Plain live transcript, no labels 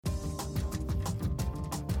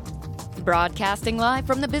Broadcasting live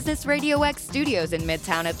from the Business Radio X studios in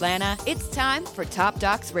Midtown Atlanta, it's time for Top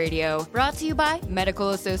Docs Radio, brought to you by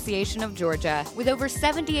Medical Association of Georgia. With over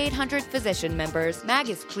 7,800 physician members, MAG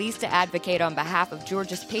is pleased to advocate on behalf of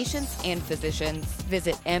Georgia's patients and physicians.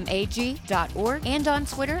 Visit mag.org and on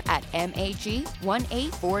Twitter at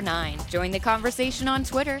MAG1849. Join the conversation on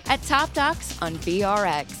Twitter at Top Docs on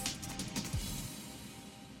BRX.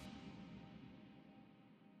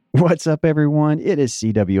 What's up, everyone? It is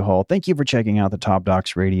C.W. Hall. Thank you for checking out the Top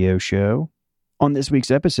Docs radio show. On this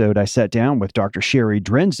week's episode, I sat down with Dr. Sherry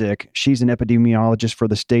Drensick. She's an epidemiologist for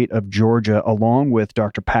the state of Georgia, along with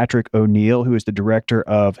Dr. Patrick O'Neill, who is the Director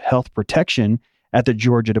of Health Protection at the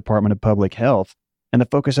Georgia Department of Public Health. And the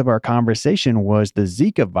focus of our conversation was the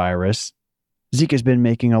Zika virus. Zika has been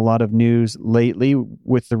making a lot of news lately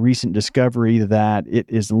with the recent discovery that it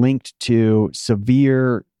is linked to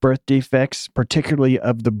severe birth defects, particularly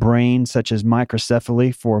of the brain, such as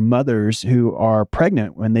microcephaly for mothers who are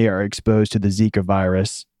pregnant when they are exposed to the Zika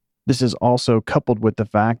virus. This is also coupled with the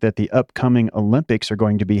fact that the upcoming Olympics are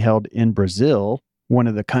going to be held in Brazil, one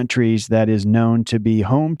of the countries that is known to be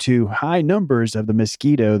home to high numbers of the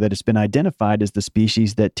mosquito that has been identified as the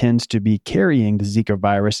species that tends to be carrying the Zika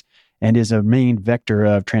virus and is a main vector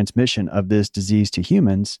of transmission of this disease to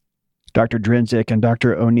humans. Dr. Drensick and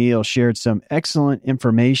Dr. O'Neill shared some excellent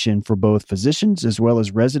information for both physicians as well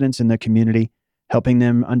as residents in the community, helping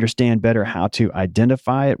them understand better how to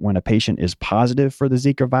identify it when a patient is positive for the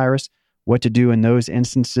Zika virus, what to do in those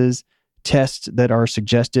instances, tests that are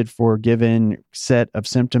suggested for a given set of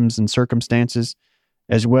symptoms and circumstances,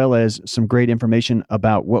 as well as some great information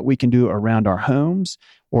about what we can do around our homes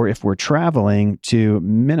or if we're traveling to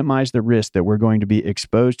minimize the risk that we're going to be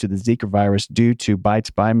exposed to the Zika virus due to bites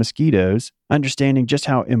by mosquitoes, understanding just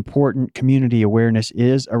how important community awareness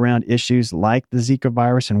is around issues like the Zika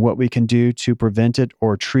virus and what we can do to prevent it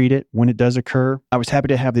or treat it when it does occur. I was happy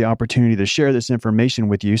to have the opportunity to share this information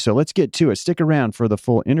with you, so let's get to it. Stick around for the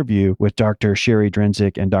full interview with Dr. Sherry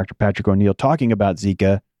Drensick and Dr. Patrick O'Neill talking about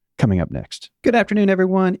Zika. Coming up next. Good afternoon,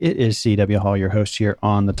 everyone. It is C.W. Hall, your host here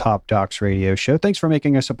on the Top Docs radio show. Thanks for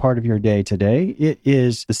making us a part of your day today. It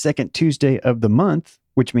is the second Tuesday of the month,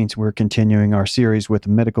 which means we're continuing our series with the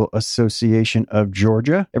Medical Association of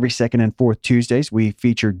Georgia. Every second and fourth Tuesdays, we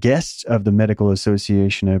feature guests of the Medical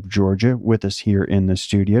Association of Georgia with us here in the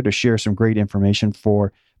studio to share some great information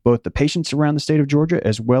for both the patients around the state of Georgia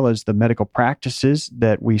as well as the medical practices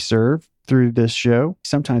that we serve through this show.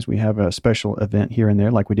 Sometimes we have a special event here and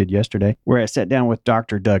there, like we did yesterday, where I sat down with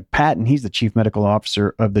Dr. Doug Patton. He's the Chief Medical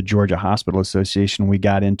Officer of the Georgia Hospital Association. We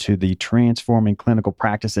got into the Transforming Clinical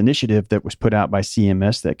Practice initiative that was put out by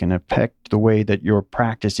CMS that can affect the way that your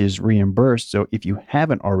practice is reimbursed. So if you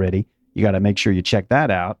haven't already, you got to make sure you check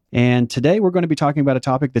that out. And today we're going to be talking about a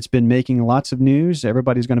topic that's been making lots of news.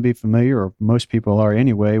 Everybody's going to be familiar, or most people are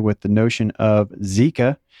anyway, with the notion of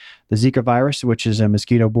Zika. The Zika virus, which is a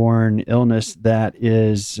mosquito-borne illness that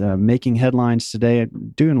is making headlines today,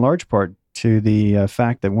 due in large part to the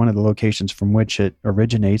fact that one of the locations from which it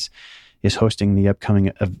originates is hosting the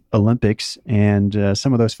upcoming Olympics. And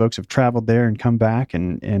some of those folks have traveled there and come back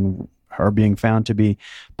and are being found to be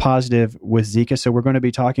positive with Zika. So we're going to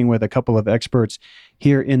be talking with a couple of experts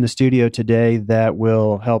here in the studio today that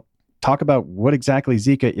will help talk about what exactly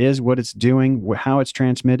Zika is, what it's doing, how it's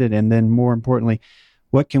transmitted, and then more importantly,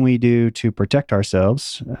 what can we do to protect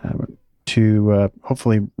ourselves to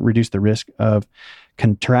hopefully reduce the risk of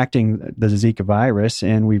contracting the Zika virus.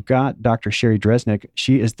 And we've got Dr. Sherry Drensick.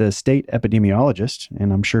 She is the state epidemiologist,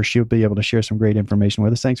 and I'm sure she'll be able to share some great information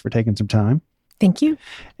with us. Thanks for taking some time. Thank you.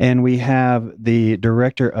 And we have the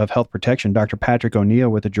Director of Health Protection, Dr. Patrick O'Neill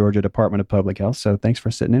with the Georgia Department of Public Health. So thanks for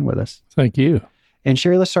sitting in with us. Thank you. And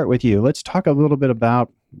Sherry, let's start with you. Let's talk a little bit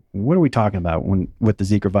about what are we talking about with the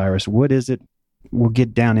Zika virus? What is it? We'll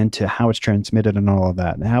get down into how it's transmitted and all of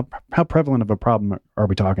that. And how prevalent of a problem are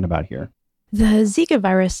we talking about here? The Zika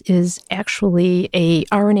virus is actually a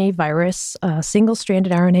RNA virus, a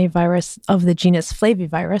single-stranded RNA virus of the genus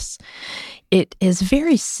Flavivirus. It is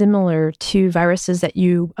very similar to viruses that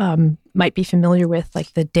you might be familiar with,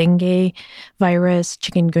 like the dengue virus,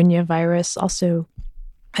 chikungunya virus, also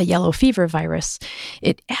a yellow fever virus.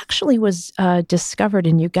 It actually was discovered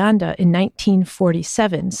in Uganda in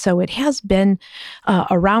 1947. So it has been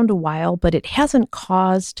around a while, but it hasn't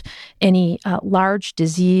caused any large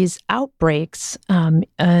disease outbreaks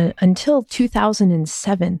until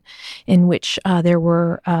 2007, in which there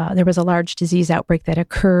was a large disease outbreak that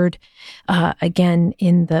occurred again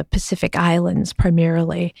in the Pacific Islands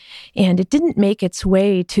primarily. And it didn't make its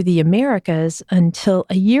way to the Americas until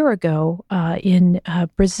a year ago in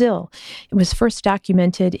Brazil. It was first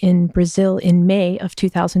documented in Brazil in May of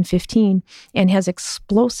 2015 and has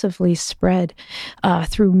explosively spread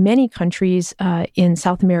through many countries in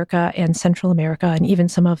South America and Central America, and even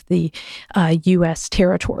some of the U.S.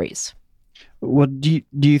 territories. Well, do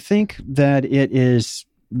you think that it is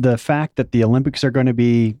the fact that the Olympics are going to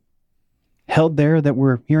be held there that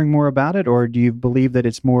we're hearing more about it, or do you believe that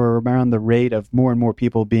it's more around the rate of more and more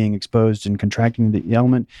people being exposed and contracting the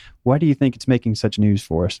element? Why do you think it's making such news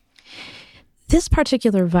for us? This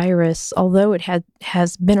particular virus, although it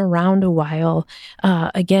has been around a while,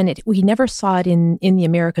 we never saw it in the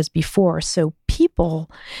Americas before. So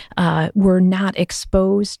people were not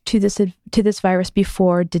exposed to this virus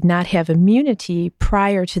before, did not have immunity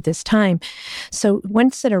prior to this time. So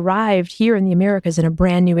once it arrived here in the Americas in a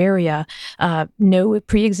brand new area, no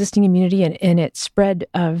pre-existing immunity, and it spread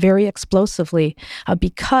very explosively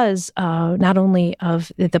because not only of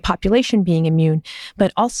the population being immune,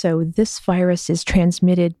 but also this virus is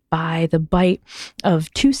transmitted by the bite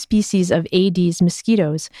of 2 species of Aedes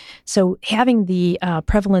mosquitoes. So having the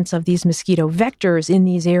prevalence of these mosquito vectors in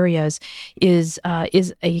these areas is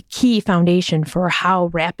a key foundation for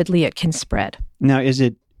how rapidly it can spread. Now, is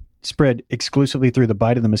it spread exclusively through the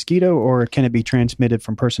bite of the mosquito, or can it be transmitted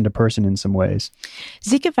from person to person in some ways?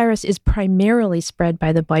 Zika virus is primarily spread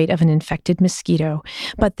by the bite of an infected mosquito,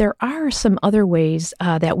 but there are some other ways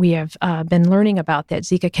that we have been learning about that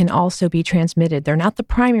Zika can also be transmitted. They're not the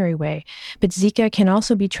primary way, but Zika can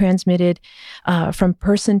also be transmitted from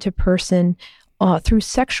person to person through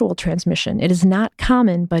sexual transmission. It is not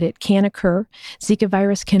common, but it can occur. Zika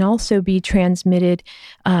virus can also be transmitted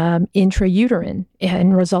intrauterine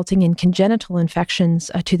and resulting in congenital infections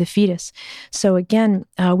to the fetus. So again,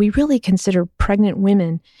 we really consider pregnant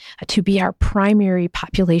women to be our primary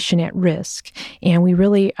population at risk. And we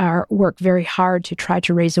really work very hard to try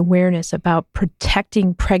to raise awareness about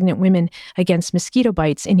protecting pregnant women against mosquito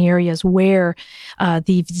bites in areas where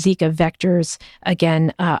the Zika vectors,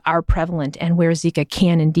 again, are prevalent and where Zika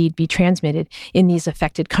can indeed be transmitted in these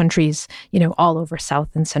affected countries, all over South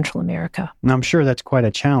and Central America. And I'm sure that's quite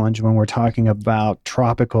a challenge when we're talking about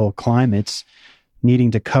tropical climates, needing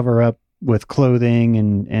to cover up with clothing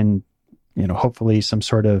and hopefully some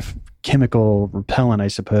sort of chemical repellent, I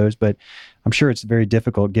suppose. But I'm sure it's very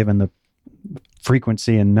difficult given the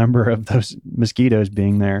frequency and number of those mosquitoes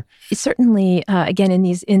being there. Certainly, again,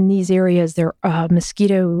 in these areas, their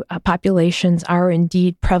mosquito populations are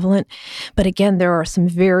indeed prevalent. But again, there are some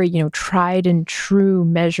very tried and true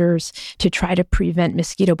measures to try to prevent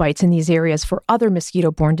mosquito bites in these areas for other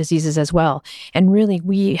mosquito-borne diseases as well. And really,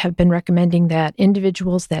 we have been recommending that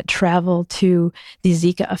individuals that travel to the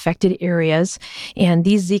Zika-affected areas, and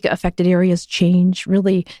these Zika-affected areas change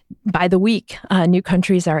really by the week. New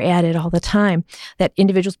countries are added all the time. That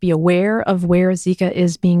individuals be aware of where Zika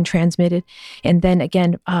is being transmitted, and then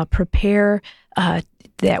again, prepare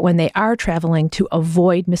that when they are traveling to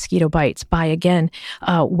avoid mosquito bites by, again,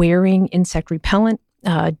 wearing insect repellent,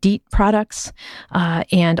 DEET products,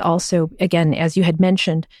 and also, again, as you had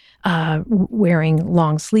mentioned, wearing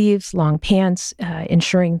long sleeves, long pants,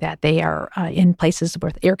 ensuring that they are in places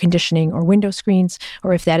with air conditioning or window screens,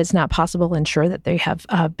 or if that is not possible, ensure that they have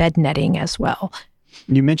bed netting as well.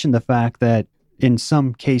 You mentioned the fact that in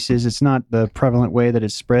some cases, it's not the prevalent way that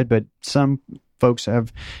it's spread, but some folks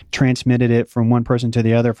have transmitted it from one person to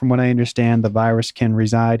the other. From what I understand, the virus can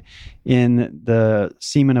reside in the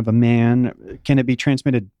semen of a man. Can it be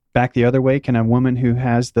transmitted back the other way? Can a woman who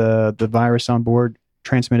has the virus on board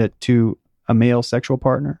transmit it to a male sexual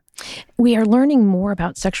partner? We are learning more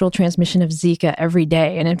about sexual transmission of Zika every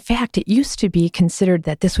day. And in fact, it used to be considered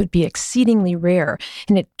that this would be exceedingly rare.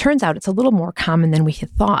 And it turns out it's a little more common than we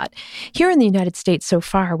had thought. Here in the United States so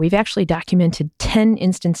far, we've actually documented 10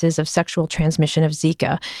 instances of sexual transmission of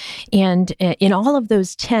Zika. And in all of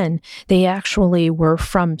those 10, they actually were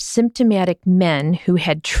from symptomatic men who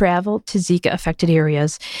had traveled to Zika-affected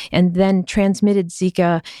areas and then transmitted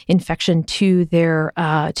Zika infection to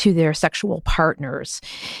their sexual partners.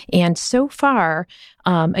 And so far,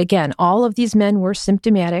 again, all of these men were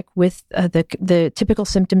symptomatic with the typical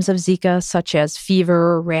symptoms of Zika, such as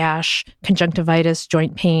fever, rash, conjunctivitis,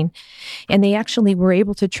 joint pain. And they actually were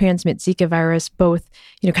able to transmit Zika virus both,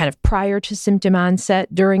 kind of prior to symptom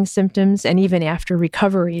onset, during symptoms, and even after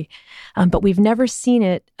recovery. But we've never seen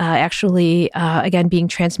it actually, again, being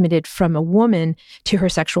transmitted from a woman to her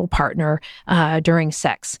sexual partner during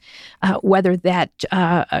sex. Whether that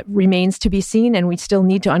remains to be seen, and we still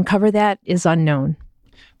need to uncover that, is unknown.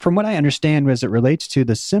 From what I understand, as it relates to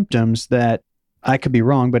the symptoms that I could be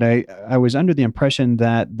wrong, but I was under the impression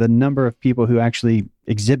that the number of people who actually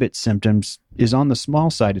exhibit symptoms is on the small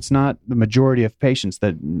side. It's not the majority of patients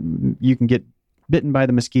that you can get bitten by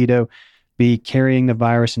the mosquito, be carrying the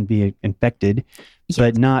virus and be infected,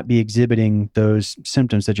 but not be exhibiting those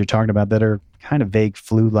symptoms that you're talking about that are kind of vague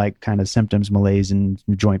flu-like kind of symptoms, malaise and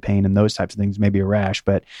joint pain and those types of things, maybe a rash,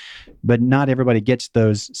 but not everybody gets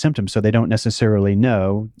those symptoms, so they don't necessarily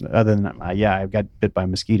know, other than, I've got bit by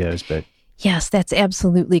mosquitoes, but... Yes, that's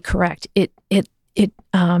absolutely correct. It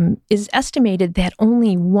is estimated that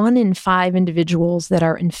only 1 in 5 individuals that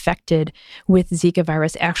are infected with Zika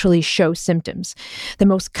virus actually show symptoms. The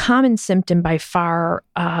most common symptom by far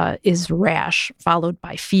is rash, followed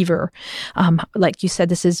by fever. Like you said,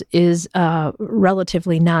 this is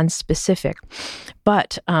relatively nonspecific.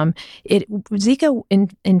 But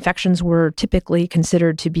Zika infections were typically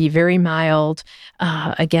considered to be very mild,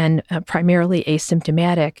 primarily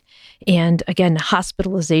asymptomatic. And again,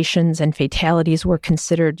 hospitalizations and fatalities were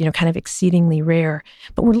considered, kind of exceedingly rare.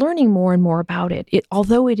 But we're learning more and more about it.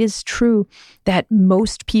 Although it is true that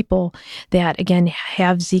most people that, again,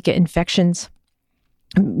 have Zika infections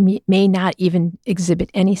may not even exhibit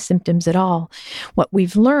any symptoms at all. What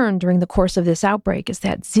we've learned during the course of this outbreak is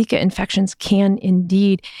that Zika infections can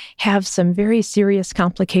indeed have some very serious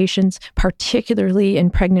complications, particularly in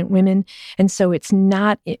pregnant women. And so it's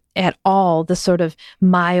not at all the sort of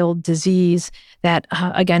mild disease that,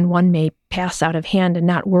 again, one may pass out of hand and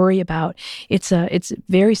not worry about. It's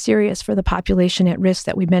very serious for the population at risk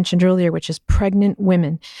that we mentioned earlier, which is pregnant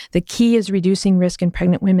women. The key is reducing risk in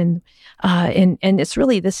pregnant women. And it's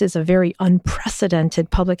really, this is a very unprecedented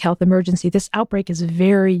public health emergency. This outbreak is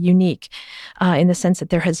very unique in the sense that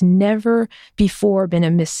there has never before been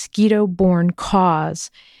a mosquito-borne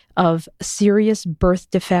cause of serious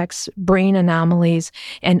birth defects, brain anomalies,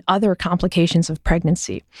 and other complications of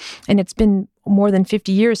pregnancy. And it's been more than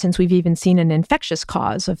 50 years since we've even seen an infectious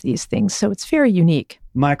cause of these things. So it's very unique.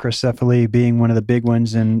 Microcephaly being one of the big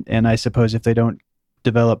ones. And I suppose if they don't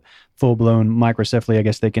develop full-blown microcephaly, I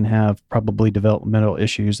guess they can have probably developmental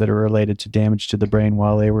issues that are related to damage to the brain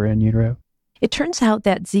while they were in utero. It turns out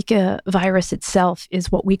that Zika virus itself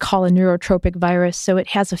is what we call a neurotropic virus, so it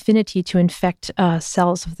has affinity to infect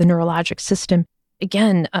cells of the neurologic system.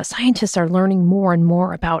 Again, scientists are learning more and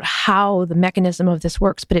more about how the mechanism of this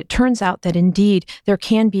works, but it turns out that indeed there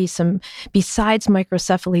can be besides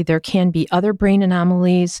microcephaly, there can be other brain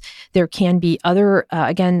anomalies, there can be other,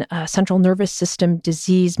 central nervous system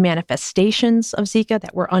disease manifestations of Zika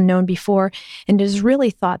that were unknown before, and it is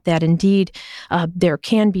really thought that indeed there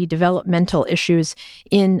can be developmental issues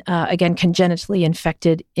in, congenitally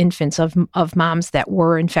infected infants of moms that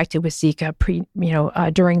were infected with Zika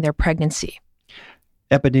during their pregnancy.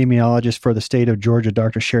 Epidemiologist for the state of Georgia,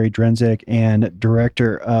 Dr. Sherry Drensick, and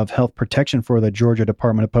Director of Health Protection for the Georgia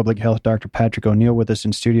Department of Public Health, Dr. Patrick O'Neill, with us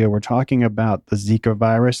in studio. We're talking about the Zika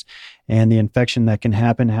virus and the infection that can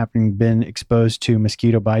happen having been exposed to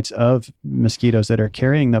mosquito bites of mosquitoes that are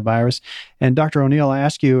carrying the virus. And Dr. O'Neill, I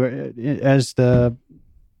ask you, as the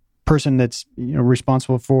person that's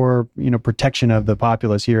responsible for protection of the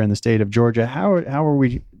populace here in the state of Georgia, how are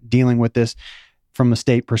we dealing with this from a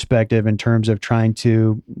state perspective in terms of trying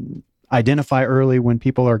to identify early when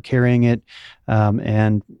people are carrying it,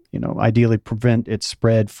 and ideally prevent its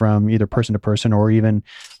spread from either person to person, or even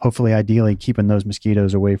hopefully ideally keeping those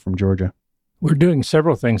mosquitoes away from Georgia? We're doing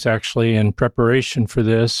several things actually in preparation for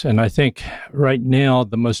this, and I think right now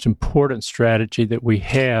the most important strategy that we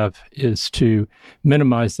have is to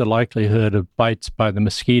minimize the likelihood of bites by the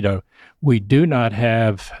mosquito. We do not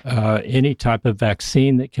have any type of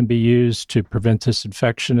vaccine that can be used to prevent this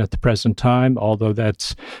infection at the present time, although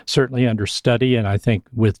that's certainly under study, and I think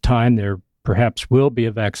with time there perhaps will be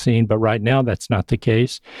a vaccine, but right now that's not the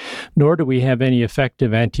case. Nor do we have any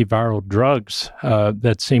effective antiviral drugs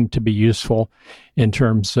that seem to be useful in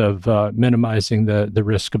terms of minimizing the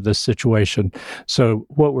risk of this situation. So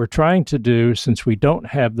what we're trying to do, since we don't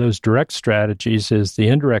have those direct strategies, is the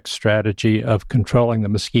indirect strategy of controlling the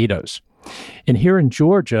mosquitoes. And here in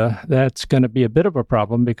Georgia, that's going to be a bit of a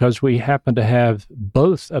problem because we happen to have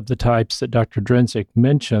both of the types that Dr. Drensick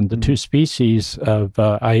mentioned, the two species of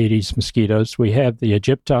Aedes mosquitoes. We have the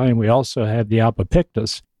Aegypti and we also have the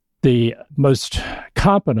Albopictus. The most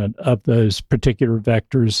competent of those particular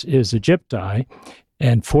vectors is Aegypti.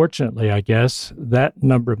 And fortunately, I guess, that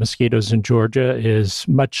number of mosquitoes in Georgia is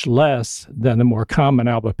much less than the more common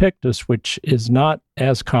Albopictus, which is not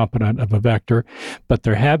as competent of a vector. But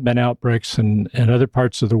there have been outbreaks in other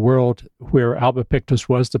parts of the world where Albopictus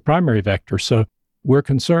was the primary vector. So we're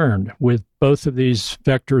concerned with both of these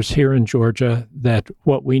vectors here in Georgia, that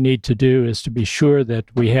what we need to do is to be sure that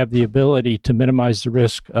we have the ability to minimize the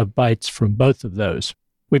risk of bites from both of those.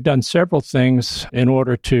 We've done several things in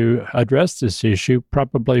order to address this issue.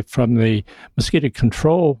 Probably from the mosquito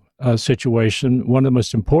control situation, one of the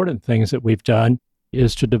most important things that we've done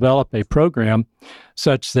is to develop a program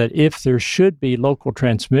such that if there should be local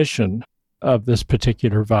transmission of this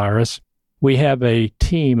particular virus, we have a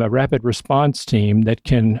team, a rapid response team, that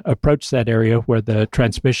can approach that area where the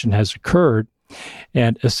transmission has occurred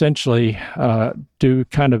and essentially do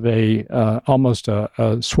kind of almost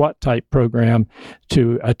a SWAT-type program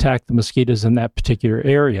to attack the mosquitoes in that particular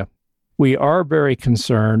area. We are very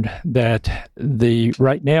concerned that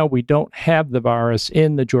right now we don't have the virus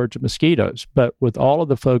in the Georgia mosquitoes, but with all of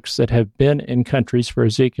the folks that have been in countries where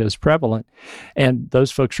Zika is prevalent, and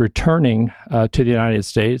those folks returning to the United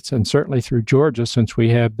States, and certainly through Georgia, since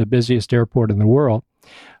we have the busiest airport in the world,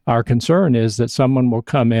 our concern is that someone will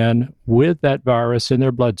come in with that virus in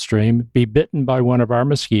their bloodstream, be bitten by one of our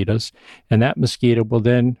mosquitoes, and that mosquito will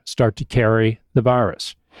then start to carry the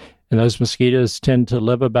virus. And those mosquitoes tend to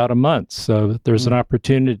live about a month, so there's an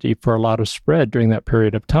opportunity for a lot of spread during that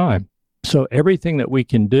period of time. So everything that we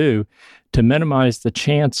can do to minimize the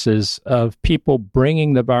chances of people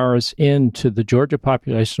bringing the virus into the Georgia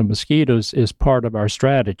population of mosquitoes is part of our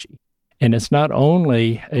strategy. And it's not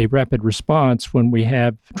only a rapid response when we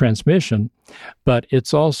have transmission, but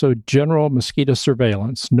it's also general mosquito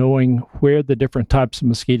surveillance, knowing where the different types of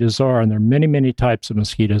mosquitoes are. And there are many, many types of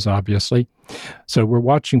mosquitoes, obviously. So we're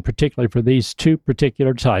watching particularly for these two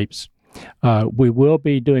particular types. We will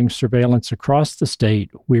be doing surveillance across the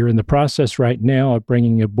state. We're in the process right now of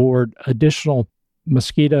bringing aboard additional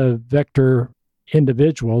mosquito vector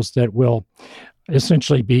individuals that will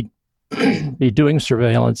essentially be doing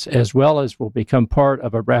surveillance, as well as will become part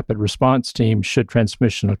of a rapid response team should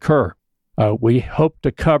transmission occur. We hope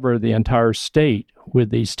to cover the entire state with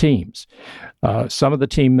these teams. Some of the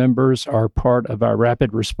team members are part of our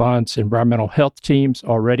rapid response environmental health teams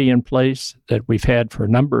already in place that we've had for a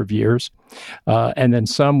number of years. And then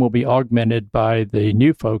some will be augmented by the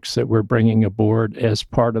new folks that we're bringing aboard as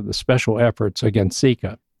part of the special efforts against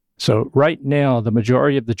Zika. So right now, the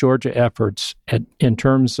majority of the Georgia efforts in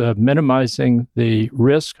terms of minimizing the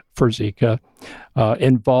risk for Zika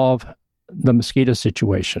involve the mosquito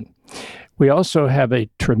situation. We also have a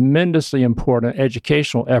tremendously important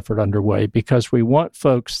educational effort underway because we want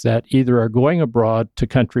folks that either are going abroad to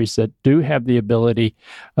countries that do have the ability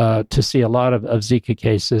to see a lot of Zika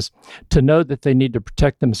cases to know that they need to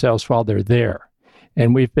protect themselves while they're there.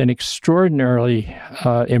 And we've been extraordinarily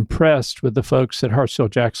impressed with the folks at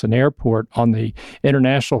Hartsfield-Jackson Airport on the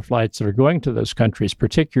international flights that are going to those countries.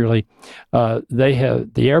 Particularly,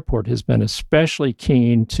 the airport has been especially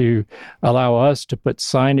keen to allow us to put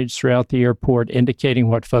signage throughout the airport indicating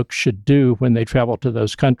what folks should do when they travel to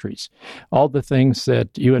those countries. All the things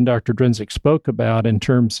that you and Dr. Drinzik spoke about in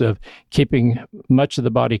terms of keeping much of the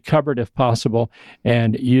body covered if possible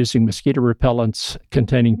and using mosquito repellents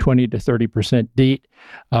containing 20 to 30% DEET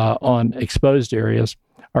on exposed areas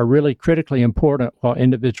are really critically important while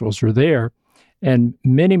individuals are there. And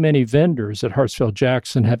many, many vendors at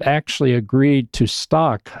Hartsfield-Jackson have actually agreed to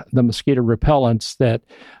stock the mosquito repellents that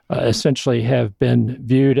essentially have been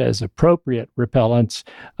viewed as appropriate repellents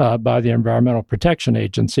by the Environmental Protection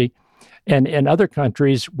Agency. And in other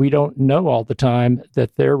countries, we don't know all the time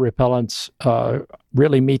that their repellents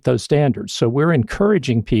really meet those standards. So we're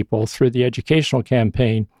encouraging people through the educational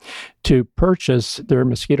campaign to purchase their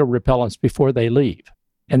mosquito repellents before they leave.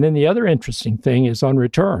 And then the other interesting thing is on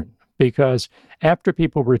return, because after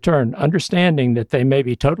people return, understanding that they may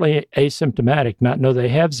be totally asymptomatic, not know they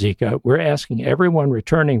have Zika, we're asking everyone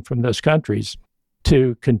returning from those countries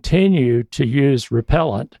to continue to use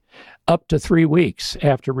repellent up to 3 weeks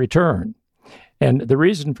after return. And the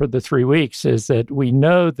reason for the 3 weeks is that we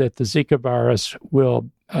know that the Zika virus will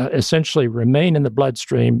essentially remain in the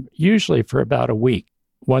bloodstream, usually for about a week,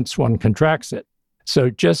 once one contracts it. So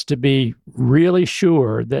just to be really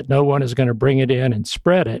sure that no one is going to bring it in and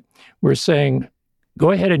spread it, we're saying,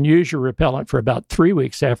 go ahead and use your repellent for about 3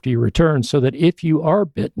 weeks after you return, so that if you are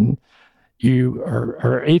bitten,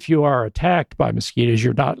 or if you are attacked by mosquitoes,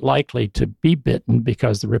 you're not likely to be bitten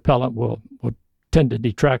because the repellent will tend to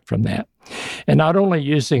detract from that. And not only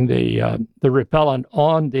using the repellent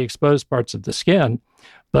on the exposed parts of the skin,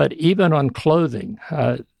 but even on clothing.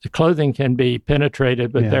 The clothing can be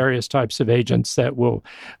penetrated with various types of agents that will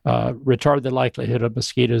retard the likelihood of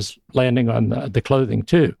mosquitoes landing on the clothing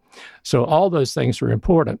too. So all those things are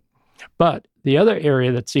important. But the other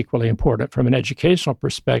area that's equally important from an educational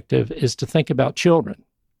perspective is to think about children.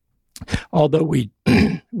 Although we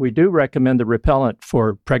do recommend the repellent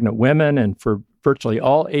for pregnant women and for virtually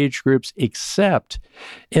all age groups except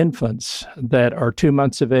infants that are 2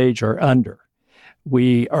 months of age or under.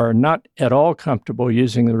 We are not at all comfortable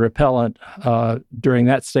using the repellent during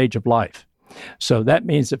that stage of life. So that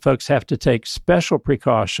means that folks have to take special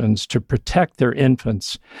precautions to protect their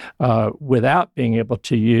infants without being able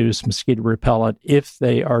to use mosquito repellent if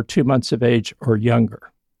they are 2 months of age or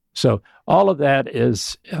younger. So all of that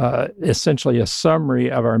is essentially a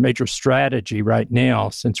summary of our major strategy right now,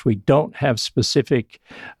 since we don't have specific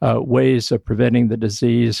ways of preventing the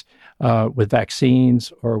disease with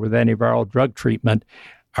vaccines or with antiviral drug treatment.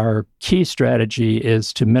 Our key strategy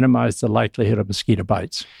is to minimize the likelihood of mosquito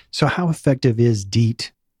bites. So how effective is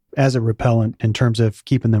DEET as a repellent in terms of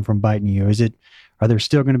keeping them from biting you? Are there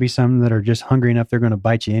still going to be some that are just hungry enough they're going to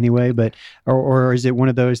bite you anyway, or is it one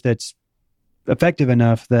of those that's effective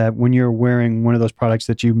enough that when you're wearing one of those products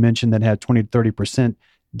that you mentioned that had 20 to 30%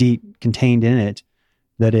 DEET contained in it,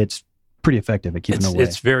 that it's pretty effective at keeping them away?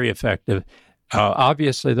 It's very effective.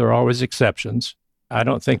 Obviously, there are always exceptions. I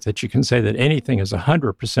don't think that you can say that anything is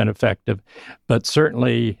 100% effective, but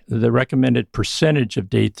certainly the recommended percentage of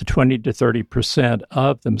DEET, the 20 to 30%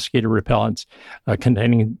 of the mosquito repellents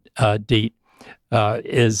containing DEET,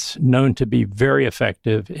 is known to be very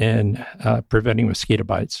effective in preventing mosquito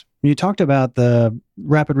bites. You talked about the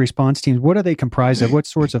rapid response teams. What are they comprised of? What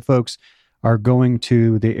sorts of folks are going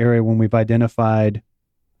to the area when we've identified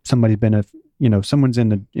somebody's been someone's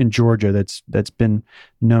in Georgia that's been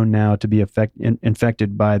known now to be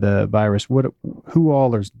infected by the virus? Who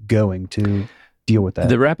all is going to deal with that?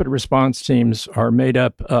 The rapid response teams are made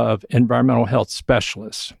up of environmental health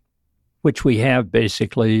specialists, which we have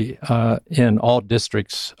basically in all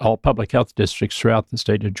districts, all public health districts throughout the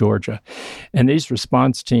state of Georgia. And these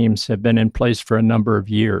response teams have been in place for a number of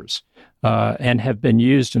years and have been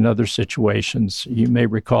used in other situations. You may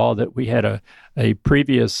recall that we had a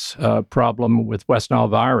previous problem with West Nile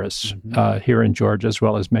virus here in Georgia, as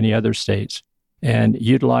well as many other states. And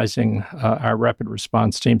utilizing our rapid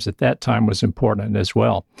response teams at that time was important as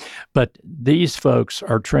well. But these folks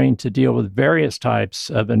are trained to deal with various types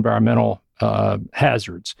of environmental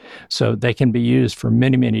hazards. So they can be used for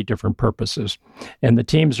many, many different purposes. And the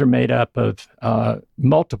teams are made up of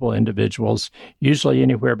multiple individuals, usually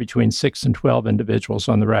anywhere between 6 and 12 individuals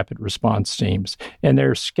on the rapid response teams. And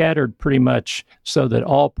they're scattered pretty much so that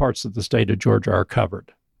all parts of the state of Georgia are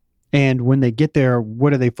covered. And when they get there,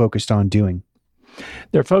 what are they focused on doing?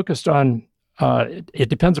 They're focused on, it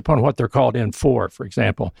depends upon what they're called in for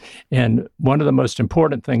example. And one of the most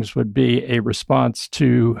important things would be a response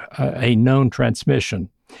to a known transmission.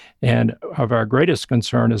 And of our greatest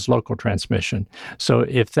concern is local transmission. So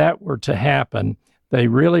if that were to happen, they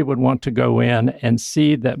really would want to go in and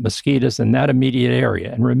see that mosquitoes in that immediate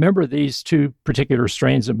area. And remember, these two particular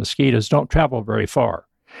strains of mosquitoes don't travel very far.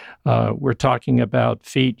 We're talking about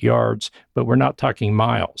feet, yards, but we're not talking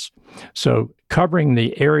miles. So covering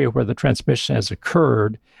the area where the transmission has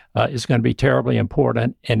occurred is going to be terribly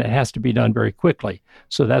important, and it has to be done very quickly.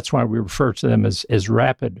 So that's why we refer to them as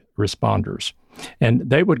rapid responders. And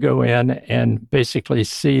they would go in and basically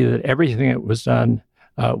see that everything that was done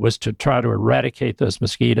was to try to eradicate those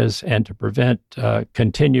mosquitoes and to prevent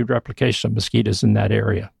continued replication of mosquitoes in that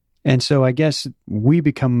area. And so I guess we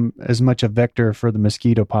become as much a vector for the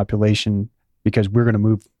mosquito population because we're going to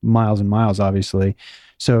move miles and miles, obviously.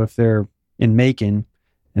 So if they're in Macon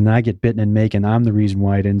and I get bitten in Macon, I'm the reason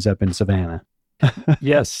why it ends up in Savannah.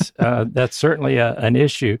 Yes, that's certainly an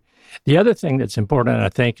issue. The other thing that's important, I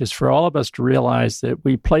think, is for all of us to realize that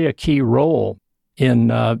we play a key role in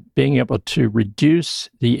being able to reduce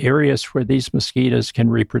the areas where these mosquitoes can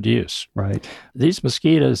reproduce. Right. These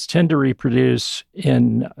mosquitoes tend to reproduce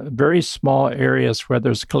in very small areas where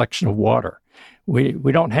there's a collection of water. We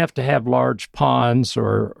don't have to have large ponds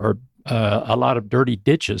or a lot of dirty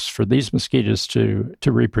ditches for these mosquitoes to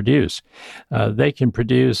reproduce. They can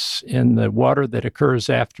produce in the water that occurs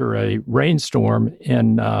after a rainstorm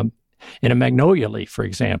in a magnolia leaf, for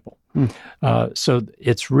example. So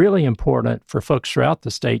it's really important for folks throughout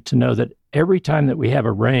the state to know that every time that we have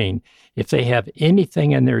a rain, if they have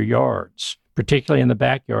anything in their yards, particularly in the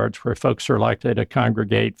backyards where folks are likely to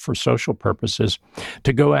congregate for social purposes,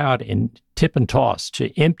 to go out and tip and toss,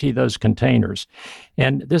 to empty those containers.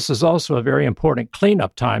 And this is also a very important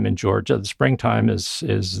cleanup time in Georgia. The springtime is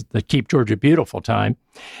the Keep Georgia Beautiful time.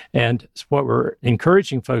 And what we're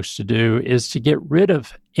encouraging folks to do is to get rid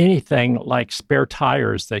of anything like spare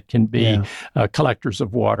tires that can be collectors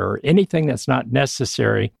of water, anything that's not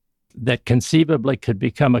necessary that conceivably could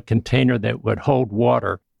become a container that would hold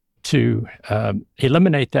water, to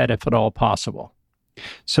eliminate that if at all possible.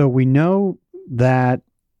 So we know that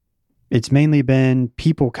it's mainly been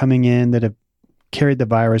people coming in that have carried the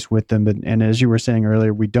virus with them. And as you were saying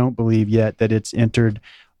earlier, we don't believe yet that it's entered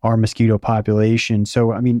our mosquito population.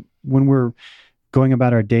 So, I mean, when we're going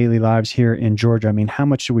about our daily lives here in Georgia, I mean, how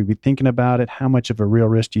much should we be thinking about it? How much of a real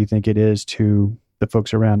risk do you think it is to the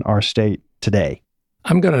folks around our state today?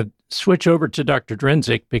 I'm going to switch over to Dr.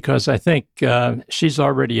 Drinzik because I think she's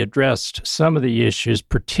already addressed some of the issues,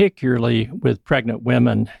 particularly with pregnant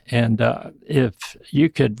women. And if you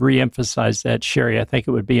could reemphasize that, Sherry, I think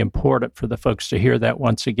it would be important for the folks to hear that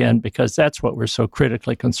once again, because that's what we're so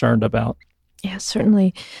critically concerned about. Yeah,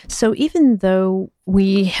 certainly. So even though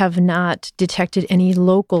we have not detected any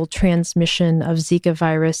local transmission of Zika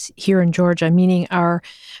virus here in Georgia, meaning our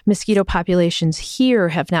mosquito populations here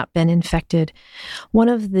have not been infected, one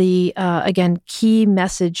of the, again, key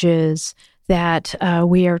messages that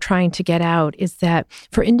we are trying to get out is that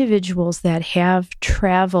for individuals that have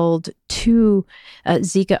traveled to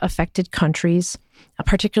Zika-affected countries,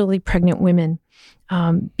 particularly pregnant women,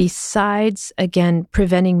 besides, again,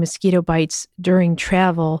 preventing mosquito bites during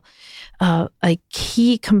travel, a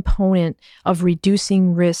key component of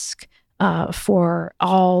reducing risk for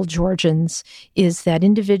all Georgians is that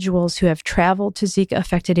individuals who have traveled to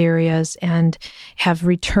Zika-affected areas and have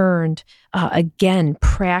returned, again,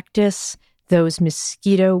 practice those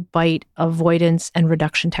mosquito bite avoidance and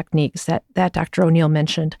reduction techniques that Dr. O'Neill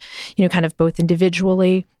mentioned, kind of both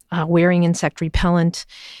individually, wearing insect repellent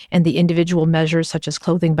and the individual measures such as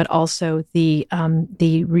clothing, but also the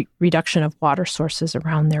reduction of water sources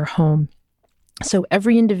around their home. So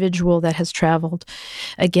every individual that has traveled,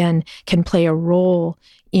 again, can play a role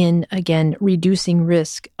in, again, reducing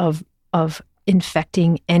risk of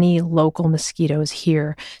infecting any local mosquitoes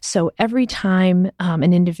here. So every time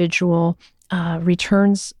an individual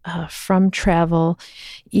returns from travel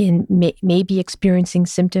may be experiencing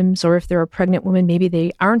symptoms, or if they're a pregnant woman, maybe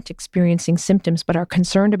they aren't experiencing symptoms but are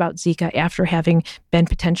concerned about Zika after having been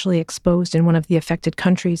potentially exposed in one of the affected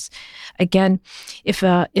countries. Again, if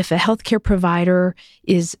a healthcare provider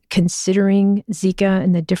is considering Zika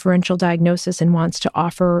and the differential diagnosis and wants to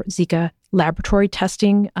offer Zika laboratory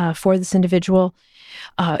testing for this individual,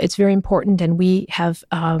 it's very important, and we have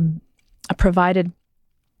provided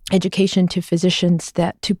education to physicians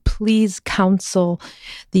that to please counsel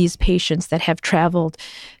these patients that have traveled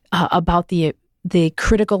about the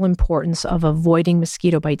critical importance of avoiding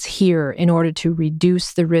mosquito bites here in order to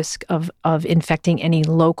reduce the risk of infecting any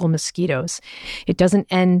local mosquitoes. It doesn't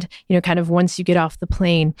end, kind of once you get off the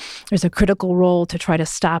plane. There's a critical role to try to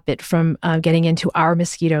stop it from getting into our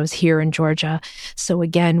mosquitoes here in Georgia. So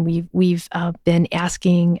again, we've been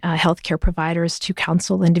asking healthcare providers to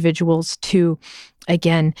counsel individuals to,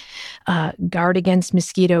 again, guard against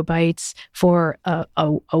mosquito bites for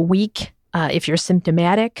a week if you're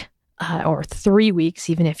symptomatic, or 3 weeks,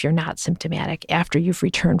 even if you're not symptomatic, after you've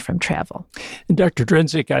returned from travel. And Dr.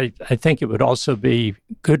 Drinzik, I think it would also be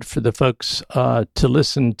good for the folks to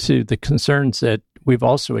listen to the concerns that we've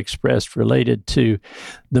also expressed related to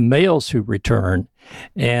the males who return.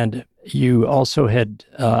 And you also had,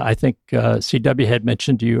 I think CW had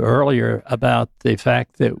mentioned to you earlier about the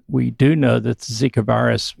fact that we do know that the Zika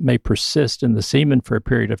virus may persist in the semen for a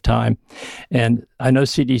period of time. And I know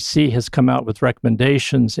CDC has come out with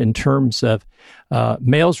recommendations in terms of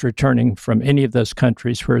males returning from any of those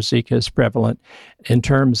countries where Zika is prevalent, in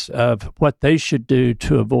terms of what they should do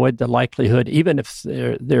to avoid the likelihood, even if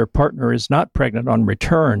their partner is not pregnant on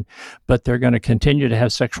return, but they're going to continue to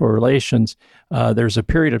have sexual relations. There's a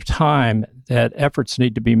period of time that efforts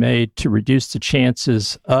need to be made to reduce the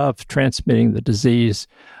chances of transmitting the disease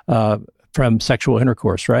from sexual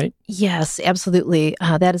intercourse, right? Yes, absolutely.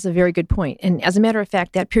 That is a very good point. And as a matter of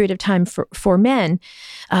fact, that period of time for men,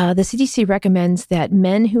 the CDC recommends that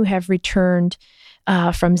men who have returned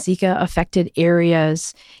from Zika-affected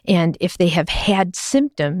areas, and if they have had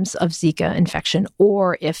symptoms of Zika infection,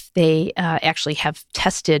 or if they actually have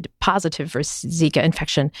tested positive for Zika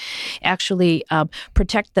infection, actually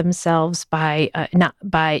protect themselves by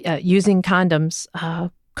using condoms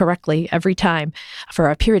correctly every time for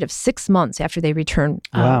a period of 6 months after they return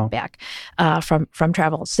back from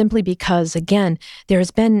travel, simply because, again, there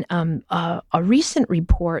has been a recent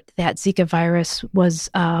report that Zika virus was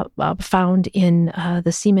found in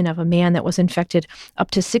the semen of a man that was infected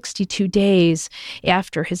up to 62 days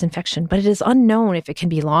after his infection. But it is unknown if it can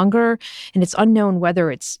be longer, and it's unknown whether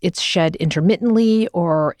it's shed intermittently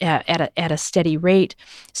or at a steady rate.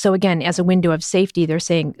 So again, as a window of safety, they're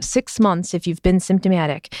saying 6 months if you've been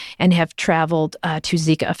symptomatic and have traveled to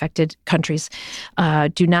Zika-affected countries.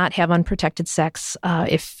 Do not have unprotected sex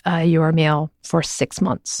if you are male for 6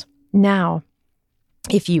 months. Now,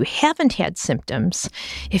 If you haven't had symptoms,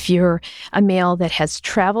 if you're a male that has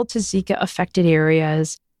traveled to Zika-affected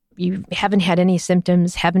areas, you haven't had any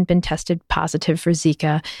symptoms, haven't been tested positive for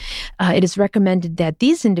Zika, it is recommended that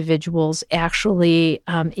these individuals actually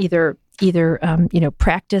either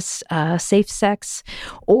practice safe sex,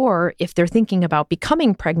 or if they're thinking about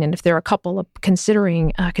becoming pregnant, if they're a couple of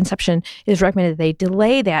considering conception, it is recommended they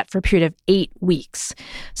delay that for a period of 8 weeks.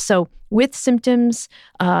 So with symptoms,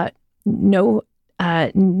 no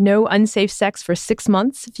unsafe sex for 6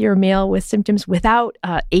 months if you're a male with symptoms, without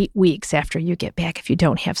 8 weeks after you get back if you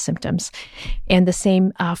don't have symptoms. And the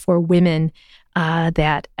same for women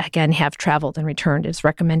that, again, have traveled and returned. It's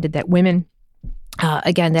recommended that women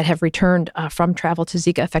again, that have returned from travel to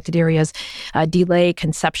Zika-affected areas, delay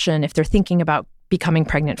conception if they're thinking about becoming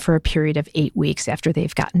pregnant for a period of 8 weeks after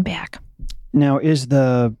they've gotten back. Now, is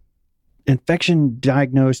the infection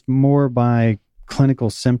diagnosed more by clinical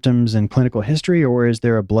symptoms and clinical history, or is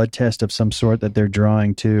there a blood test of some sort that they're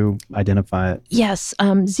drawing to identify it? Yes,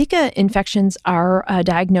 Zika infections are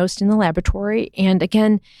diagnosed in the laboratory, and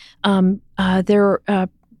again,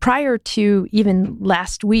 prior to even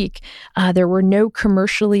last week, there were no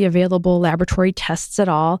commercially available laboratory tests at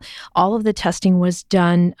all. All of the testing was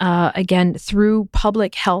done, again, through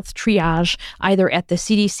public health triage, either at the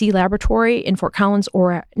CDC laboratory in Fort Collins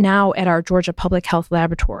or now at our Georgia Public Health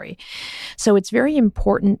Laboratory. So it's very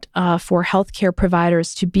important for healthcare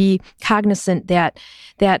providers to be cognizant that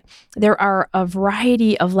there are a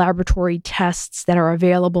variety of laboratory tests that are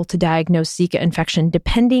available to diagnose Zika infection,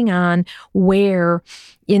 depending on where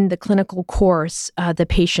in the clinical course the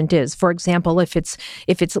patient is. For example, if it's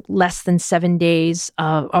less than 7 days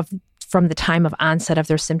from the time of onset of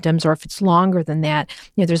their symptoms, or if it's longer than that,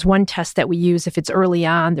 there's one test that we use if it's early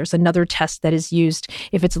on. There's another test that is used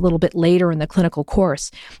if it's a little bit later in the clinical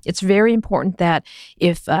course. It's very important that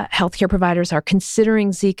if healthcare providers are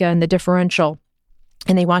considering Zika and the differential,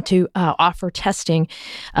 and they want to offer testing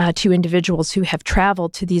to individuals who have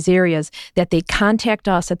traveled to these areas, that they contact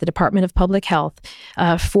us at the Department of Public Health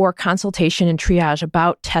for consultation and triage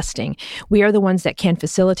about testing. We are the ones that can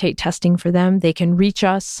facilitate testing for them. They can reach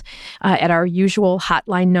us at our usual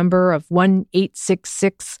hotline number of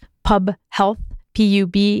 1-866-PUB-HEALTH.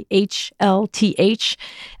 PUBHLTH.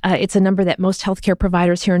 It's a number that most healthcare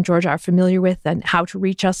providers here in Georgia are familiar with, and how to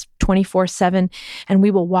reach us 24/7. And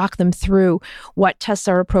we will walk them through what tests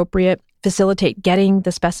are appropriate, facilitate getting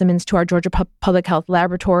the specimens to our Georgia Public Health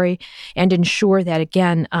Laboratory, and ensure that,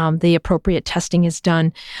 again, the appropriate testing is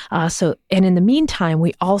done. And in the meantime,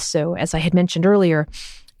 we also, as I had mentioned earlier,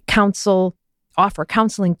 offer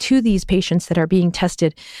counseling to these patients that are being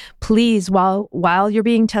tested. Please, while you're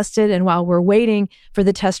being tested and while we're waiting for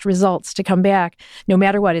the test results to come back, no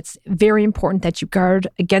matter what, it's very important that you guard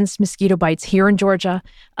against mosquito bites here in Georgia,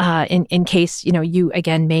 in case you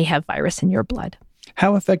again may have virus in your blood.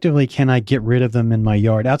 How effectively can I get rid of them in my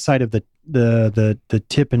yard outside of the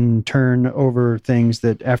tip and turn over things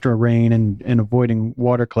that after a rain and avoiding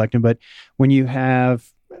water collecting? But when you have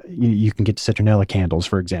you can get citronella candles,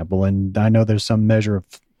 for example, and I know there's some measure of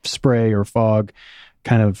spray or fog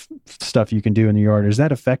kind of stuff you can do in the yard. Is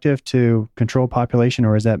that effective to control population,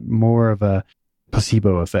 or is that more of a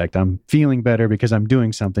placebo effect? I'm feeling better because I'm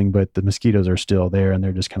doing something, but the mosquitoes are still there and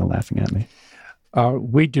they're just kind of laughing at me.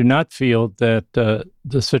 We do not feel that the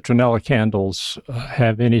citronella candles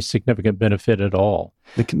have any significant benefit at all.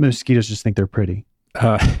 The mosquitoes just think they're pretty.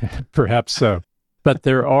 Perhaps so. But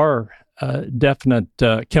there are definite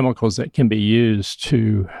chemicals that can be used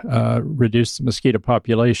to reduce the mosquito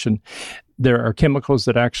population. There are chemicals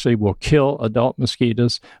that actually will kill adult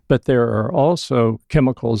mosquitoes, but there are also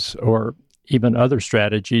chemicals or even other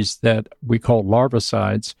strategies that we call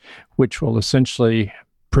larvicides, which will essentially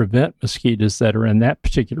prevent mosquitoes that are in that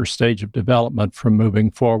particular stage of development from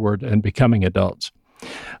moving forward and becoming adults.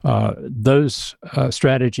 Those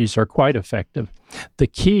strategies are quite effective. The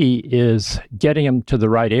key is getting them to the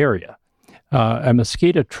right area. A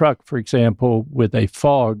mosquito truck, for example, with a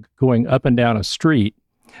fog going up and down a street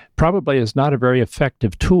probably is not a very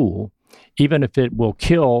effective tool, even if it will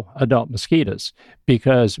kill adult mosquitoes,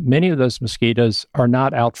 because many of those mosquitoes are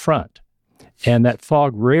not out front. And that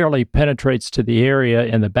fog rarely penetrates to the area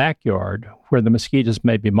in the backyard where the mosquitoes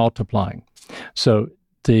may be multiplying. So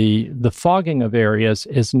the fogging of areas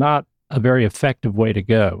is not a very effective way to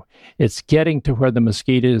go. It's getting to where the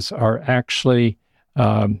mosquitoes are actually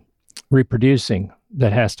reproducing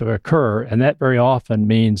that has to occur, and that very often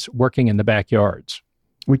means working in the backyards.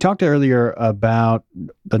 We talked earlier about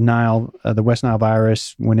the West Nile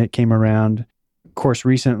virus when it came around. Of course,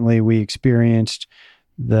 recently we experienced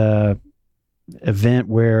the event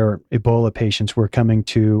where Ebola patients were coming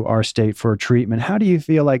to our state for treatment. How do you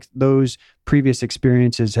feel like those previous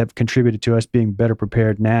experiences have contributed to us being better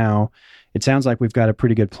prepared now? It sounds like we've got a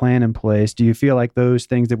pretty good plan in place. Do you feel like those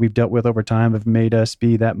things that we've dealt with over time have made us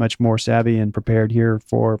be that much more savvy and prepared here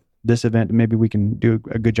for this event, and maybe we can do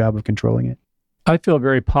a good job of controlling it? I feel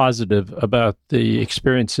very positive about the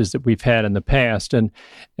experiences that we've had in the past. And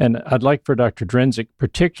I'd like for Dr. Drinzik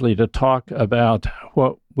particularly to talk about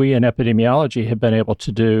what we in epidemiology have been able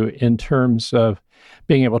to do in terms of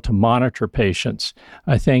being able to monitor patients.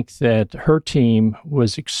 I think that her team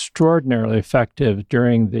was extraordinarily effective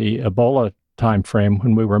during the Ebola timeframe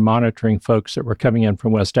when we were monitoring folks that were coming in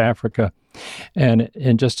from West Africa. And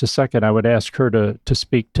in just a second, I would ask her to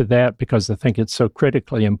speak to that because I think it's so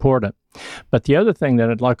critically important. But the other thing that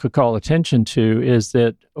I'd like to call attention to is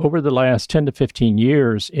that over the last 10 to 15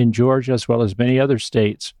 years in Georgia, as well as many other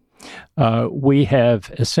states, we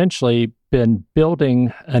have essentially been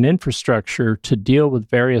building an infrastructure to deal with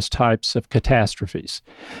various types of catastrophes.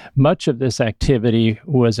 Much of this activity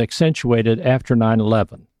was accentuated after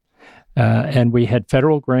 9/11. And we had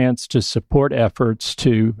federal grants to support efforts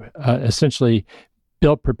to essentially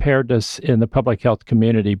build preparedness in the public health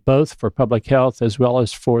community, both for public health as well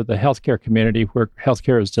as for the healthcare community where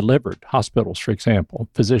healthcare is delivered, hospitals, for example,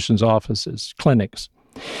 physicians' offices, clinics.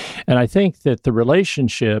 And I think that the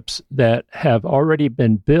relationships that have already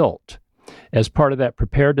been built as part of that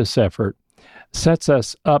preparedness effort sets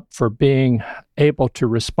us up for being able to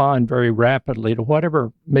respond very rapidly to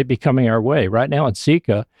whatever may be coming our way. Right now it's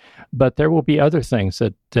Zika, but there will be other things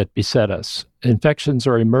that beset us. Infections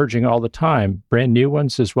are emerging all the time, brand new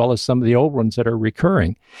ones as well as some of the old ones that are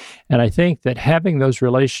recurring. And I think that having those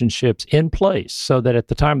relationships in place so that at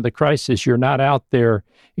the time of the crisis, you're not out there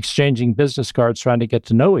exchanging business cards trying to get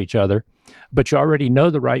to know each other, but you already know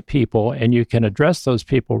the right people and you can address those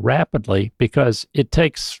people rapidly because it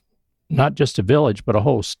takes not just a village, but a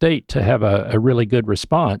whole state to have a really good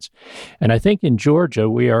response. And I think in Georgia,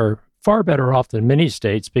 we are far better off than many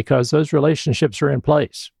states because those relationships are in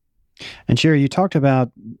place. And Sherry, you talked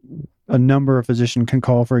about a number of physicians can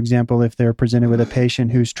call, for example, if they're presented with a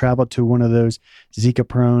patient who's traveled to one of those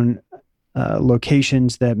Zika-prone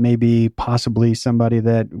locations that may be possibly somebody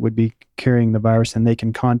that would be carrying the virus, and they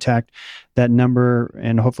can contact that number,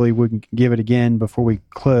 and hopefully we can give it again before we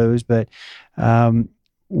close. But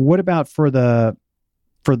what about for the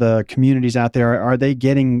communities out there? Are they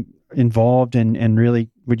getting involved and really,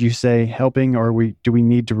 would you say, helping, or do we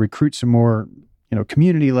need to recruit some more,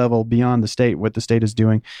 community level beyond the state, what the state is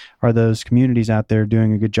doing? Are those communities out there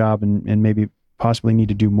doing a good job and maybe possibly need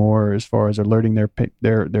to do more as far as alerting their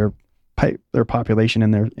population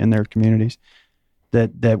in their communities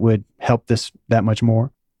that would help this that much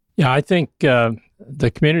more? Yeah, I think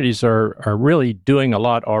the communities are really doing a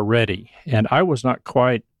lot already. And I was not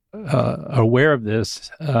quite aware of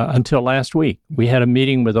this until last week. We had a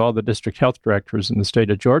meeting with all the district health directors in the state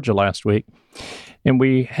of Georgia last week. And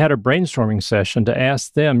we had a brainstorming session to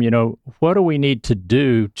ask them, what do we need to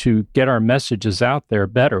do to get our messages out there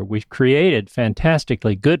better? We've created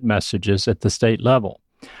fantastically good messages at the state level.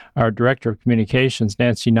 Our director of communications,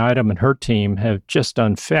 Nancy Neidham, and her team have just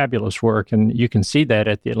done fabulous work, and you can see that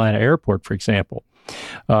at the Atlanta airport, for example.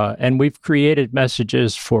 And we've created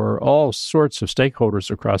messages for all sorts of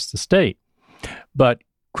stakeholders across the state. But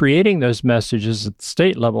creating those messages at the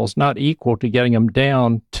state level is not equal to getting them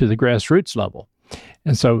down to the grassroots level.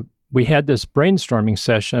 And so we had this brainstorming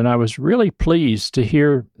session, and I was really pleased to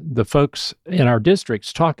hear the folks in our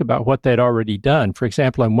districts talk about what they'd already done. For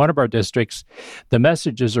example, in one of our districts, the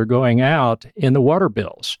messages are going out in the water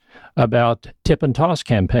bills about tip and toss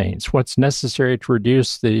campaigns, what's necessary to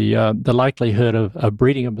reduce the likelihood of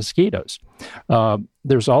breeding of mosquitoes.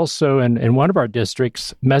 There's also, in one of our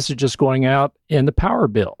districts, messages going out in the power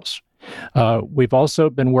bills. We've also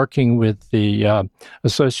been working with the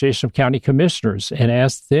Association of County Commissioners and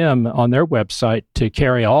asked them on their website to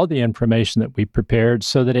carry all the information that we prepared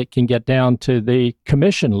so that it can get down to the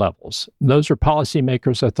commission levels. Those are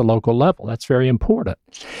policymakers at the local level. That's very important.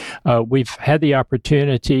 We've had the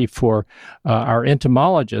opportunity for our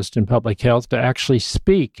entomologist in public health to actually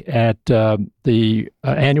speak at the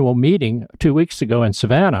annual meeting 2 weeks ago in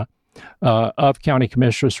Savannah of county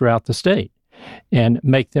commissioners throughout the state, and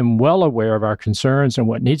make them well aware of our concerns and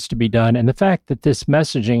what needs to be done, and the fact that this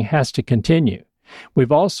messaging has to continue.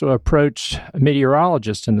 We've also approached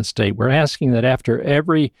meteorologists in the state. We're asking that after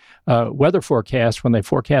every weather forecast, when they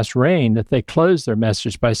forecast rain, that they close their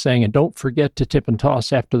message by saying, and don't forget to tip and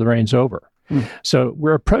toss after the rain's over. So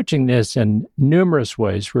we're approaching this in numerous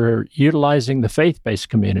ways. We're utilizing the faith-based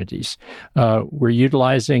communities. We're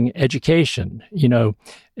utilizing education.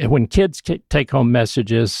 When kids take home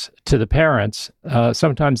messages to the parents,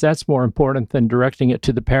 sometimes that's more important than directing it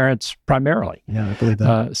to the parents primarily. Yeah, I believe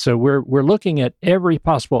that. So we're looking at every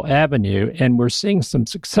possible avenue, and we're seeing some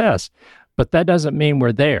success, but that doesn't mean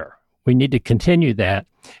we're there. We need to continue that.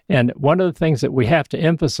 And one of the things that we have to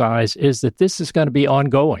emphasize is that this is going to be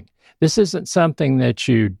ongoing. This isn't something that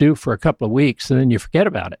you do for a couple of weeks and then you forget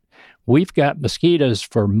about it. We've got mosquitoes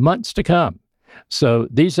for months to come. So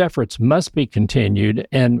these efforts must be continued,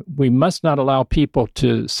 and we must not allow people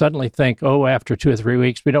to suddenly think, after 2 or 3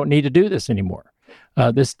 weeks, we don't need to do this anymore.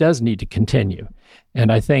 This does need to continue.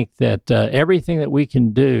 And I think that everything that we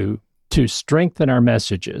can do to strengthen our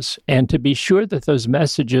messages and to be sure that those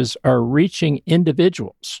messages are reaching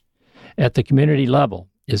individuals at the community level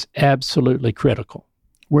is absolutely critical.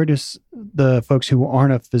 Where does the folks who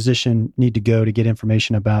aren't a physician need to go to get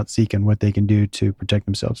information about Zika and what they can do to protect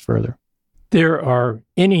themselves further? There are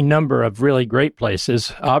any number of really great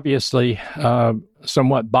places, obviously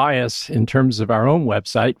somewhat biased in terms of our own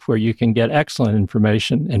website, where you can get excellent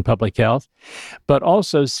information in public health. But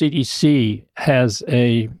also CDC has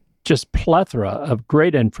a just plethora of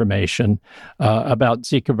great information about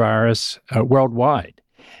Zika virus worldwide.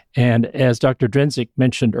 And as Dr. Drinzik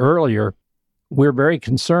mentioned earlier, we're very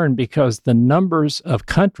concerned because the numbers of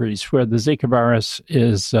countries where the Zika virus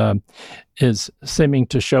is seeming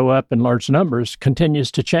to show up in large numbers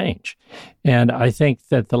continues to change. And I think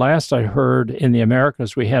that the last I heard in the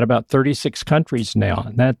Americas, we had about 36 countries now,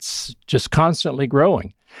 and that's just constantly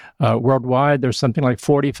growing. Worldwide, there's something like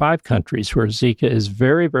 45 countries where Zika is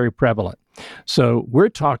very, very prevalent. So we're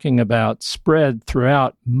talking about spread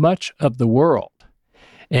throughout much of the world.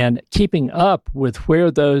 And keeping up with where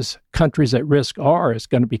those countries at risk are is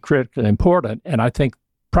going to be critically important. And I think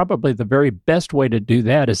probably the very best way to do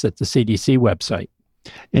that is at the CDC website.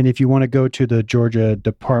 And if you want to go to the Georgia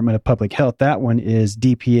Department of Public Health, that one is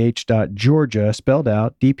dph.georgia, spelled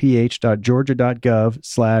out,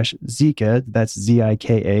 dph.georgia.gov/Zika, that's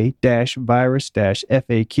Zika,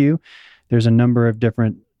 -virus-FAQ. There's a number of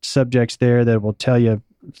different subjects there that will tell you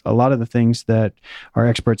a lot of the things that our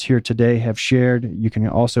experts here today have shared. You can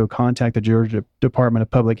also contact the Georgia Department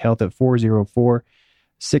of Public Health at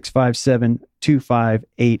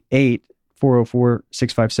 404-657-2588,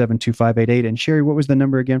 404-657-2588. And Sherry, what was the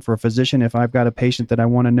number again for a physician if I've got a patient that I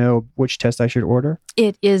want to know which test I should order?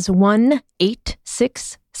 It is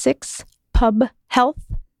 1-866-PUB-HEALTH,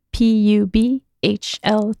 PUBHLTH,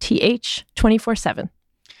 24/7.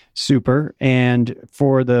 Super. And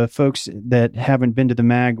for the folks that haven't been to the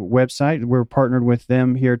MAG website, we're partnered with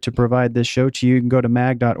them here to provide this show to you. You can go to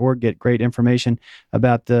mag.org, get great information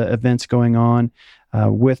about the events going on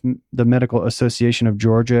with the Medical Association of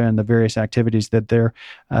Georgia and the various activities that they're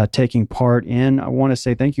taking part in. I want to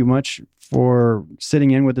say thank you much for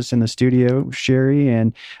sitting in with us in the studio, Sherry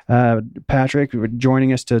and Patrick,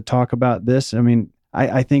 joining us to talk about this. I mean,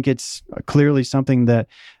 I think it's clearly something that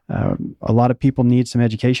a lot of people need some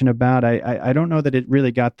education about. I don't know that it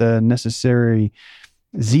really got the necessary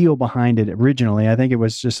zeal behind it originally. I think it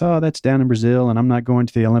was just, that's down in Brazil and I'm not going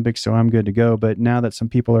to the Olympics, so I'm good to go. But now that some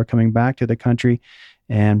people are coming back to the country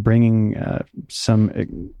and bringing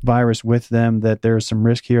some virus with them, that there's some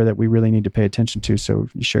risk here that we really need to pay attention to. So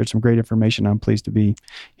you shared some great information. I'm pleased to be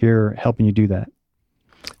here helping you do that.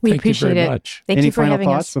 We appreciate it. Much. Thank you for having us. Any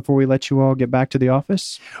final thoughts before we let you all get back to the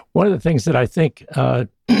office? One of the things that I think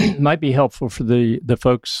might be helpful for the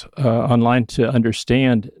folks online to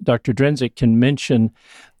understand, Dr. Drinzik can mention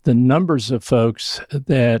the numbers of folks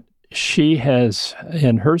that she has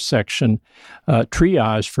in her section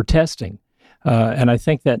triage for testing. And I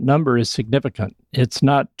think that number is significant. It's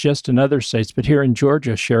not just in other states, but here in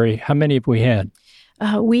Georgia, Sherry, how many have we had?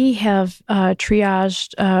 We have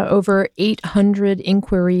triaged over 800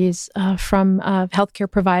 inquiries from healthcare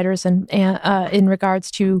providers and in regards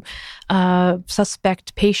to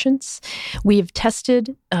suspect patients. We've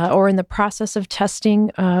tested or in the process of testing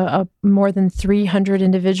more than 300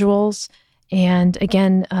 individuals. And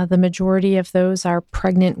again, the majority of those are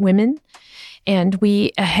pregnant women. And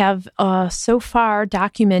we have so far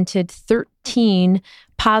documented 13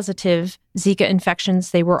 positive Zika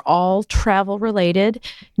infections. They were all travel-related,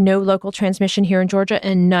 no local transmission here in Georgia,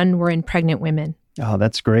 and none were in pregnant women. Oh,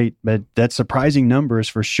 that's great. But that's surprising numbers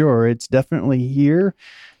for sure. It's definitely here.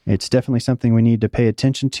 it's definitely something we need to pay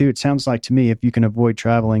attention to. It sounds like to me, if you can avoid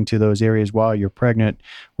traveling to those areas while you're pregnant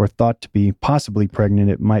or thought to be possibly pregnant,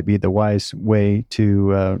 it might be the wise way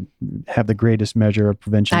to have the greatest measure of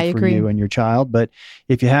prevention for you and your child. But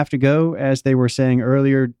if you have to go, as they were saying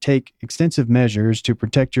earlier, take extensive measures to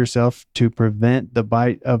protect yourself, to prevent the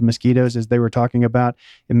bite of mosquitoes, as they were talking about.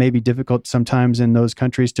 It may be difficult sometimes in those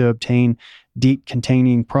countries to obtain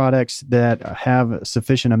DEET-containing products that have a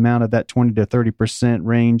sufficient amount of that 20 to 30%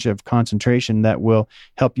 range of concentration that will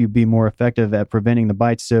help you be more effective at preventing the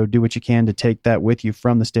bites. So do what you can to take that with you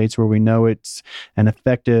from the States where we know it's an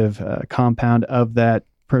effective compound of that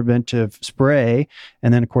preventive spray,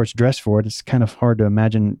 and then of course dress for it. It's kind of hard to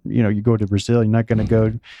imagine, you go to Brazil, you're not going to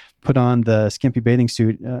go put on the skimpy bathing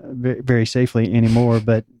suit very safely anymore,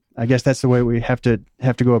 but I guess that's the way we have to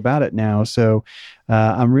go about it now. So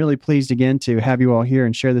I'm really pleased again to have you all here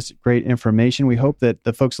and share this great information. We hope that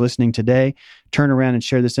the folks listening today turn around and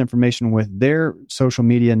share this information with their social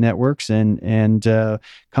media networks and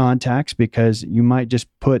contacts, because you might just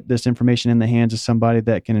put this information in the hands of somebody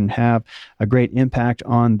that can have a great impact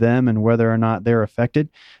on them and whether or not they're affected.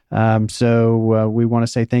 So we want to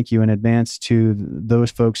say thank you in advance to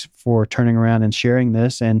those folks for turning around and sharing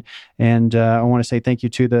this. And I want to say thank you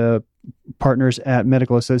to the partners at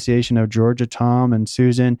Medical Association of Georgia, Tom and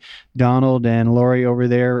Susan, Donald and Lori over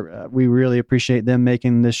there. We really appreciate them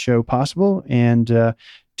making this show possible. And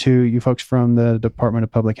to you folks from the Department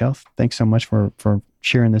of Public Health, thanks so much for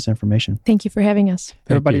sharing this information. Thank you for having us.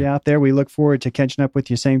 Everybody out there, we look forward to catching up with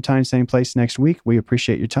you same time, same place next week. We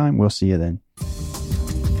appreciate your time. We'll see you then.